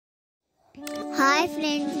Hi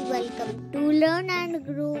friends, welcome to Learn and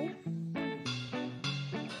Grow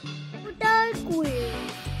Quiz.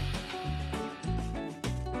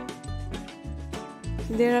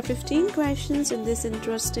 There are 15 questions in this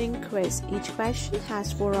interesting quiz. Each question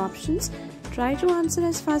has 4 options. Try to answer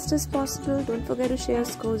as fast as possible. Don't forget to share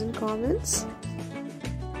scores and comments.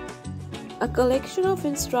 A collection of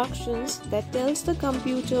instructions that tells the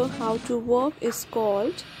computer how to work is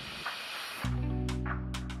called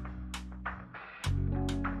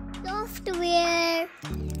software.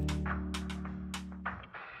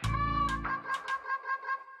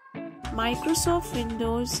 Microsoft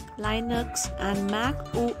Windows, Linux, and Mac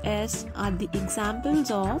OS are the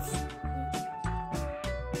examples of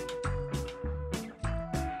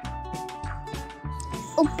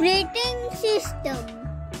Operating system.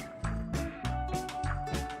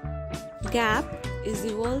 GAP is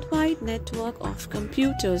the worldwide network of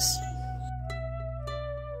computers.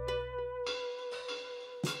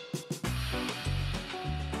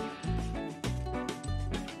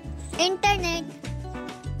 Internet.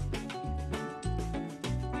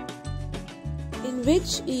 In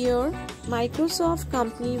which year Microsoft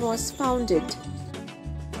company was founded?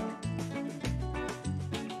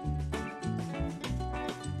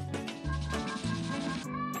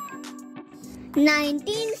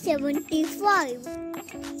 (1975).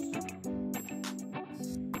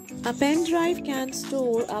 A pen drive can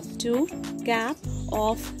store up to GB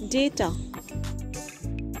of data.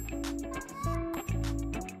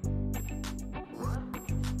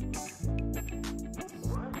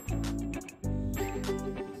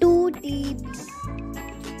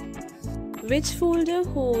 Which folder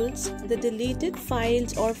holds the deleted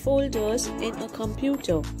files or folders in a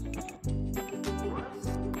computer?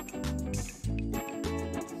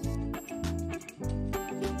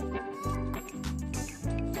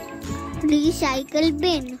 Recycle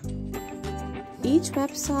bin. Each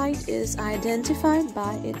website is identified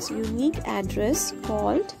by its unique address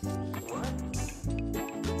called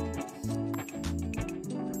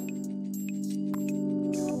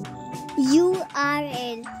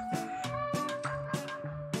URL.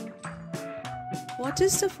 What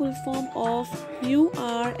is the full form of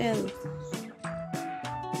URL?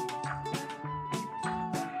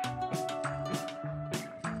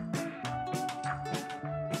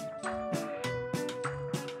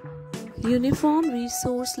 Uniform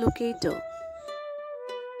Resource Locator.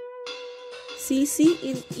 CC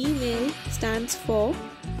in email stands for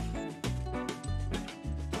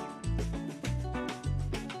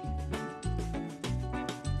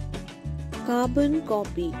carbon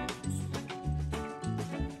copy.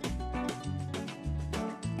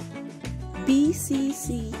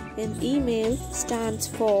 BCC in email stands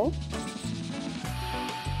for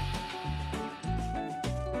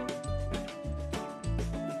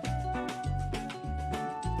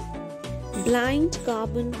blind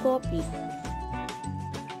carbon copy.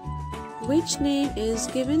 Which name is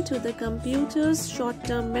given to the computer's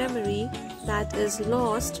short-term memory that is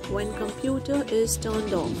lost when computer is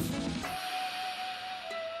turned off?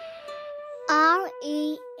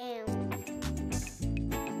 RAM.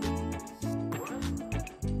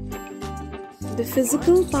 The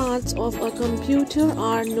physical parts of a computer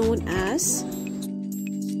are known as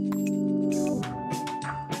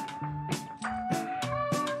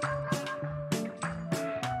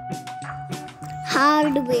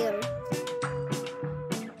hardware.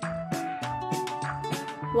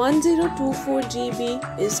 1024 GB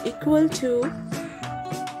is equal to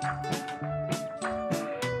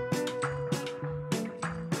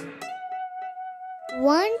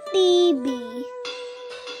 1 TB.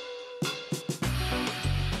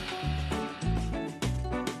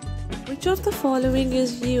 Which of the following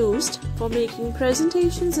is used for making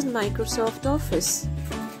presentations in Microsoft Office?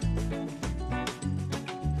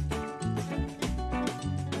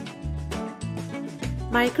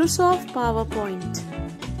 Microsoft PowerPoint.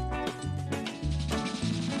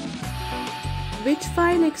 Which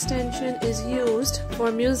file extension is used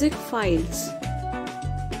for music files?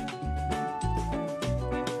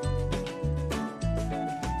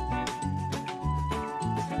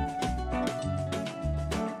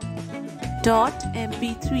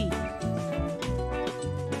 .mp3.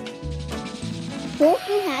 Hope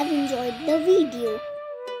you have enjoyed the video.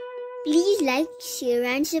 Please like, share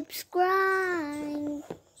and subscribe.